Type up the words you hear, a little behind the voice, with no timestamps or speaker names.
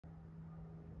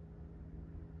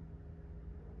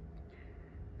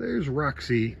There's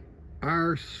Roxy,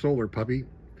 our solar puppy.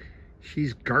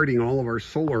 She's guarding all of our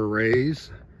solar arrays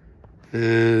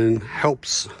and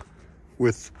helps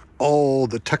with all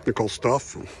the technical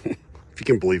stuff, if you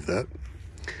can believe that.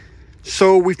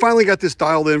 So we finally got this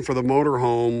dialed in for the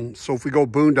motorhome. So if we go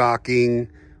boondocking,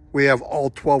 we have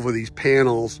all 12 of these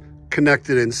panels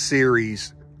connected in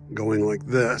series going like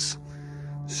this.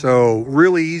 So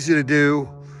really easy to do.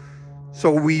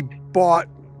 So we bought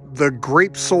the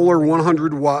Grape Solar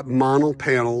 100 watt mono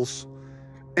panels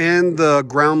and the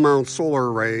ground mount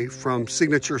solar array from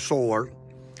Signature Solar.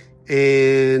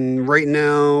 And right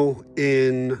now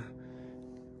in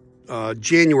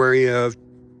January of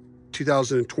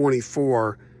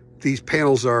 2024, these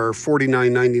panels are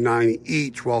 $49.99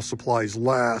 each while supplies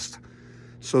last.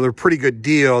 So they're a pretty good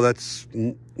deal. That's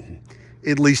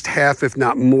at least half, if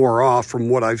not more, off from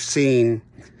what I've seen.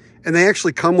 And they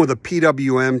actually come with a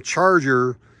PWM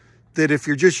charger that if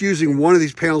you're just using one of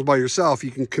these panels by yourself,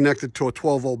 you can connect it to a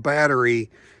 12-volt battery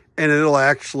and it'll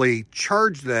actually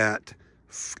charge that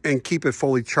and keep it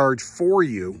fully charged for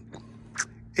you.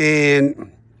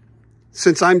 And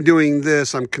since I'm doing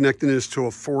this, I'm connecting this to a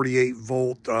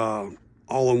 48-volt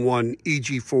all-in-one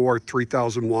EG4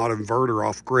 3,000 watt inverter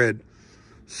off grid.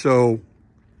 So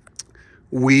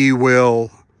we will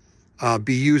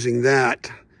be using that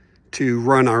to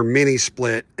run our mini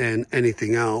split and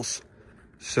anything else.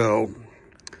 So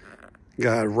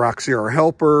got Roxy, our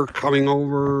helper, coming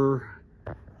over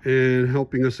and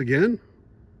helping us again.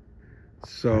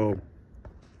 So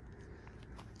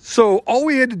all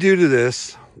we had to do to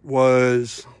this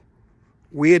was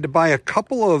we had to buy a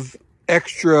couple of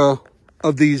extra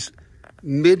of these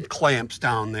mid clamps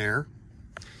down there.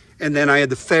 And then I had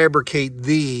to fabricate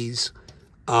these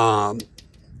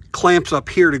clamps up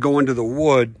here to go into the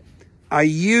wood. I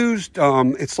used,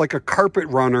 it's like a carpet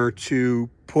runner to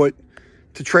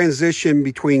transition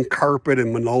between carpet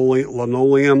and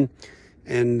linoleum.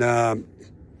 And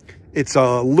it's a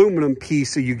aluminum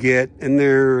piece that you get. And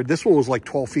this one was like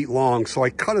 12 feet long. So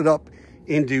I cut it up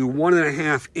into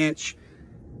 1.5 inch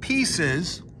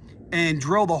pieces and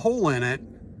drilled a hole in it.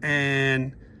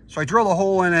 And so I drilled a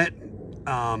hole in it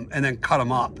and then cut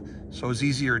them up. So it was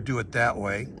easier to do it that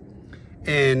way.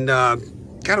 And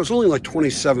God, it was only like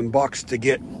 27 bucks to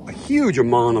get a huge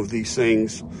amount of these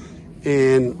things.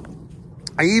 And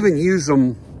I even use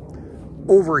them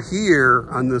over here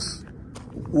on this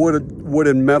wood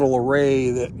and metal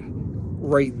array that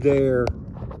right there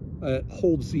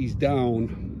holds these down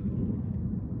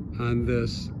on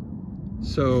this.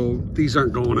 So these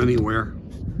aren't going anywhere.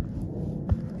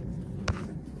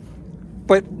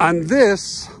 But on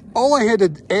this, all I had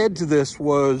to add to this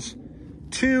was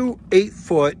two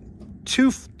 8-foot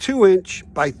 2 inch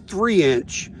by 3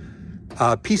 inch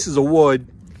pieces of wood,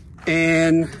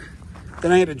 and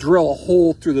then I had to drill a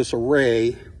hole through this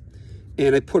array,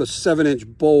 and I put a 7-inch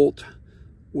bolt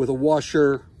with a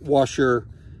washer,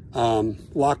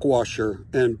 lock washer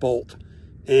and bolt,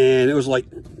 and it was like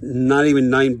not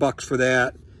even $9 for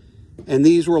that. And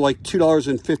these were like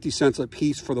 $2.50 a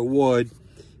piece for the wood.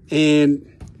 And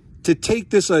to take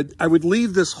this, I would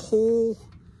leave this whole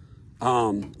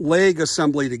leg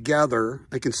assembly together.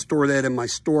 I can store that in my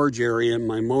storage area in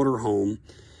my motorhome.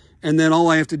 And then all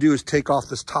I have to do is take off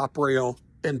this top rail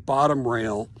and bottom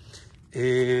rail.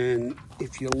 And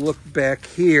if you look back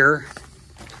here,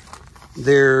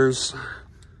 there's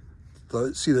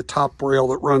see the top rail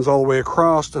that runs all the way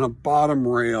across and a bottom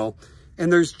rail.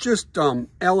 And there's just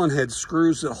Allen head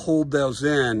screws that hold those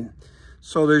in.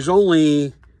 So there's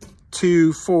only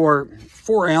four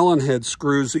Allen head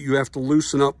screws that you have to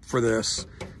loosen up for this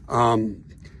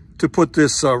to put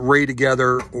this array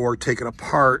together or take it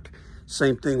apart.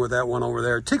 Same thing with that one over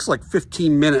there. It takes like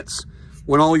 15 minutes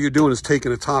when all you're doing is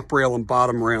taking the top rail and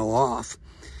bottom rail off.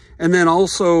 And then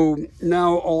also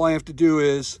now all I have to do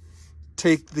is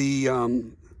take the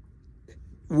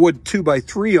wood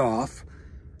 2x3 off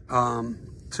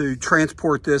to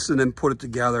transport this and then put it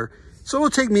together. So it'll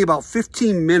take me about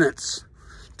 15 minutes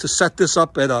to set this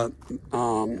up at a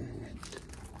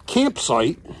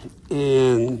campsite.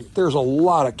 And there's a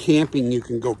lot of camping you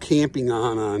can go camping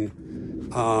on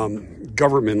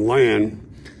government land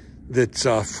that's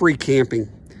free camping.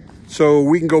 So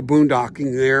we can go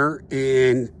boondocking there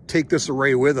and take this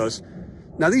array with us.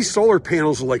 Now these solar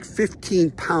panels are like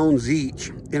 15 pounds each,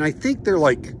 and I think they're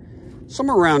like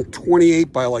somewhere around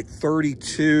 28 by like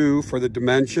 32 for the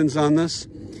dimensions on this.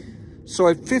 So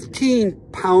at 15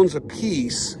 pounds a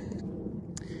piece,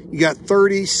 you got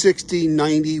 30, 60,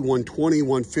 90, 120,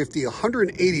 150,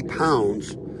 180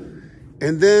 pounds.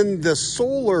 And then the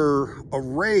solar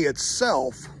array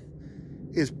itself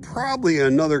is probably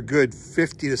another good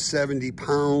 50 to 70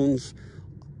 pounds,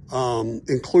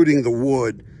 including the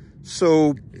wood.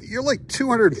 So you're like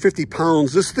 250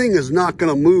 pounds. This thing is not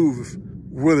going to move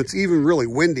when it's even really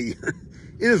windy. It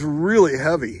is really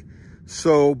heavy.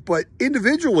 So, but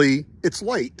individually, it's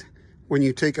light when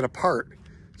you take it apart.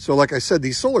 So like I said,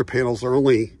 these solar panels are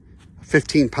only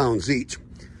 15 pounds each.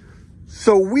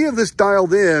 So we have this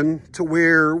dialed in to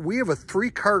where we have a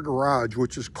 3-car garage,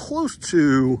 which is close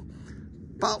to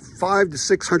about 500 to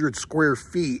 600 square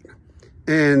feet.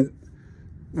 And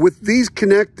with these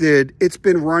connected, it's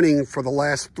been running for the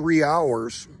last 3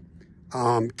 hours,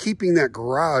 keeping that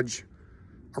garage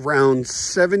around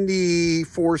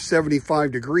 74,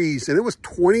 75 degrees. And it was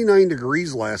 29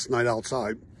 degrees last night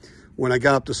outside. When I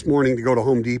got up this morning to go to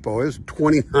Home Depot, it was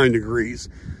 29 degrees.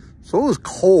 So it was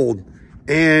cold,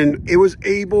 and it was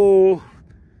able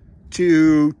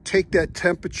to take that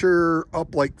temperature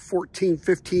up like 14,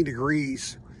 15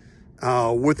 degrees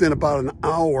within about an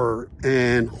hour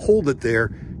and hold it there.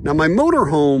 Now my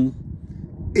motorhome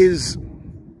is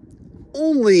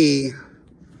only,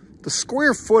 the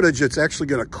square footage it's actually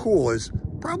going to cool is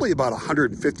probably about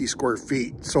 150 square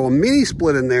feet. So a mini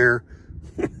split in there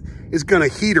is going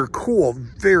to heat or cool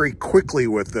very quickly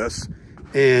with this.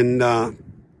 And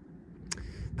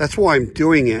that's why I'm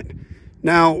doing it.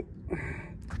 Now,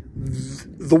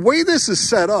 the way this is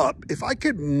set up, if I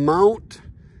could mount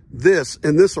this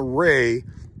in this array,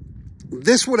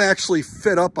 this would actually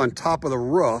fit up on top of the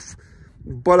roof,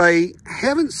 but I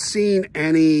haven't seen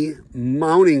any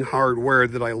mounting hardware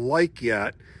that I like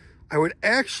yet. I would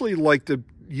actually like to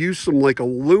use some like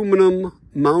aluminum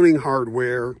mounting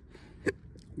hardware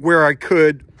where I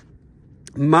could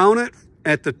mount it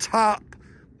at the top,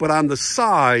 but on the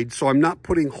side, so I'm not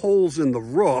putting holes in the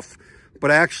roof,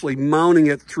 but actually mounting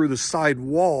it through the side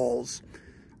walls.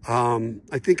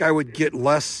 I think I would get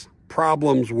less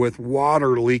problems with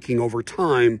water leaking over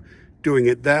time doing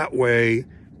it that way,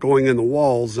 going in the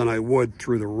walls, than I would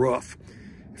through the roof.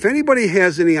 If anybody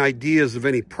has any ideas of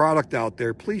any product out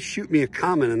there, please shoot me a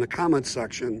comment in the comment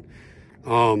section,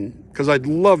 because I'd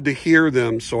love to hear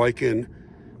them so I can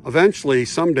eventually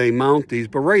someday mount these.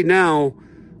 But right now,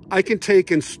 I can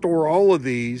take and store all of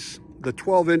these, the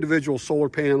 12 individual solar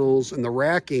panels and the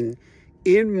racking,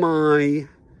 in my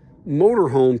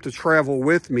motorhome to travel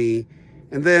with me.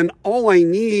 And then all I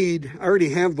need, I already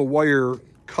have the wire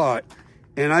cut,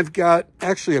 and I've got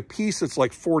actually a piece that's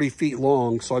like 40 feet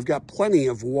long. So I've got plenty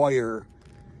of wire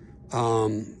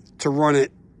to run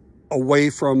it away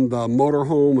from the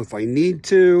motorhome if I need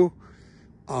to.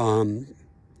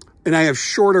 And I have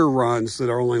shorter runs that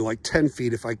are only like 10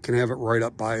 feet if I can have it right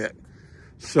up by it.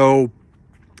 So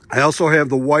I also have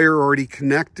the wire already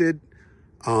connected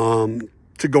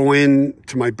to go in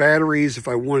to my batteries if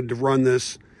I wanted to run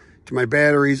this to my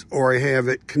batteries, or I have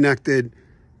it connected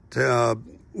to,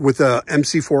 with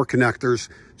MC4 connectors,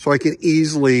 so I can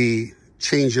easily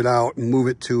change it out and move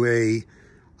it to a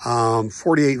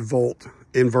 48 volt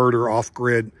inverter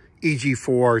off-grid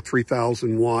EG4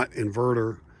 3000 watt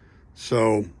inverter.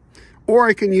 So, or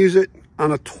I can use it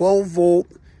on a 12 volt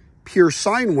pure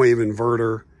sine wave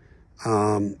inverter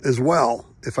as well,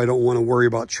 if I don't want to worry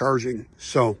about charging.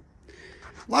 So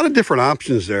a lot of different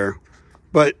options there,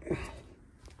 but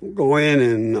we'll go in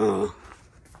and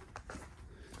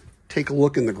take a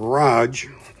look in the garage.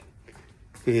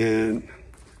 And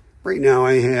right now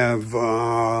I have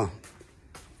 4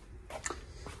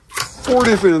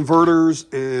 different inverters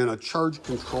and a charge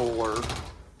controller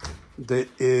that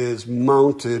is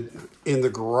mounted in the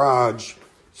garage.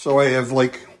 So I have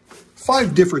like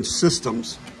 5 different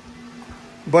systems,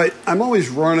 but I'm always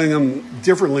running them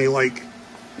differently. Like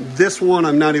this one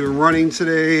I'm not even running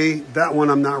today. That one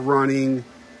I'm not running.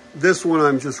 This one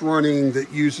I'm just running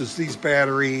that uses these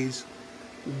batteries.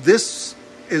 This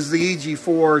is the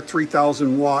EG4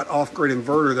 3000 watt off-grid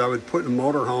inverter that I would put in a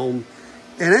motorhome.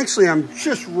 And actually I'm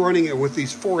just running it with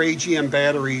these 4 AGM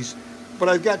batteries, but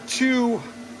I've got 2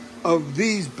 of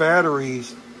these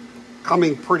batteries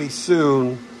coming pretty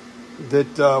soon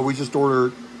that we just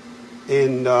ordered,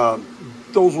 and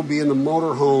those will be in the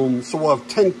motorhome. So we'll have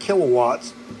 10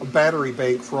 kilowatts of battery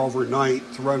bank for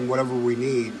overnight to run whatever we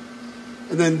need.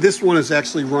 And then this one is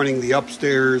actually running the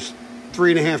upstairs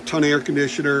 3.5 ton air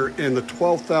conditioner and the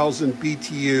 12,000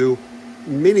 BTU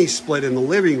mini split in the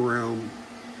living room.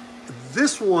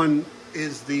 This one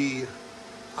is the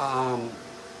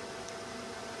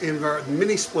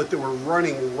mini split that we're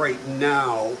running right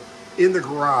now in the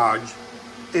garage.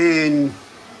 And you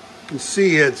can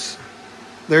see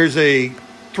there's a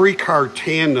 3-car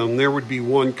tandem. There would be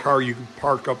 1 car you could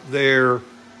park up there,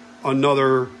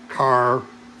 another car,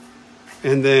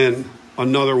 and then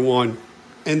another one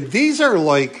And these are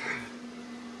like,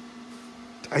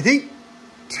 I think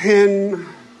 10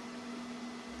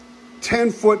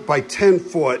 foot by 10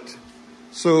 foot.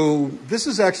 So this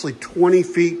is actually 20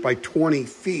 feet by 20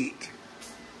 feet.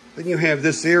 Then you have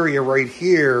this area right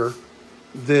here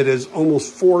that is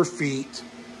almost 4 feet.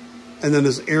 And then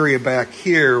this area back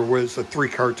here was a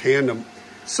 3-car tandem.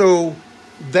 So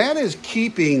that is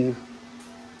keeping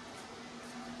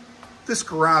this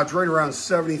garage right around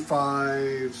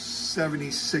 75,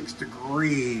 76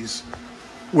 degrees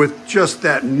with just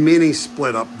that mini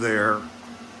split up there.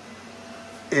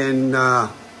 And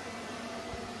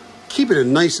keeping it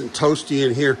nice and toasty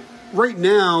in here. Right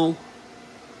now,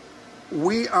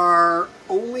 we are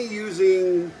only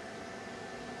using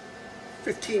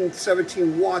 15,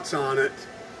 17 watts on it,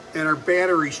 and our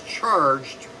battery's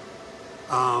charged.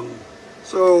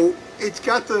 So it's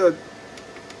got the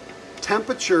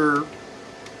temperature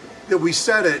that we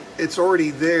set it, it's already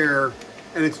there,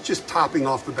 and it's just topping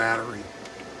off the battery.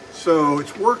 So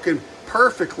it's working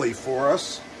perfectly for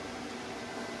us.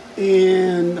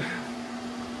 And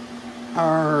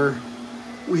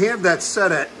we have that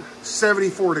set at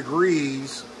 74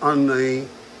 degrees on the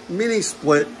mini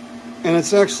split, and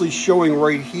it's actually showing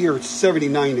right here it's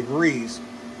 79 degrees.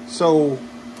 So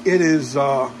it is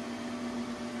not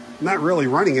really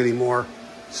running anymore.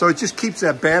 So it just keeps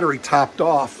that battery topped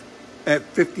off at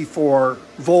 54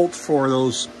 volts for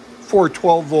those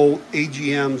 412 volt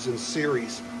AGMs in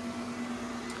series.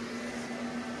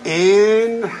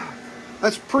 And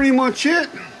that's pretty much it.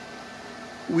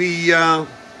 We got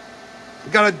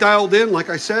it dialed in. Like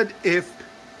I said, if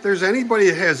there's anybody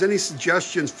that has any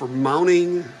suggestions for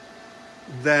mounting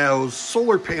those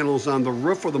solar panels on the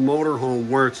roof of the motorhome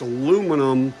where it's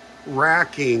aluminum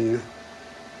racking,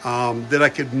 that I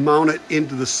could mount it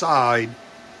into the side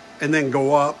and then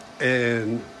go up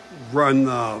and run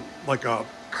like a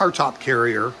car top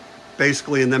carrier,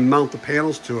 basically, and then mount the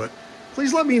panels to it,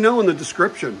 please let me know in the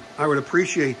description. I would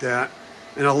appreciate that,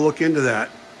 and I'll look into that.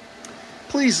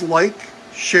 Please like,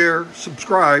 share,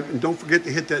 subscribe, and don't forget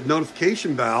to hit that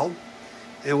notification bell.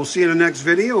 And we'll see you in the next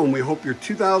video, and we hope your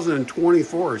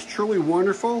 2024 is truly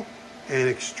wonderful and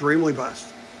extremely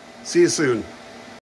blessed. See you soon.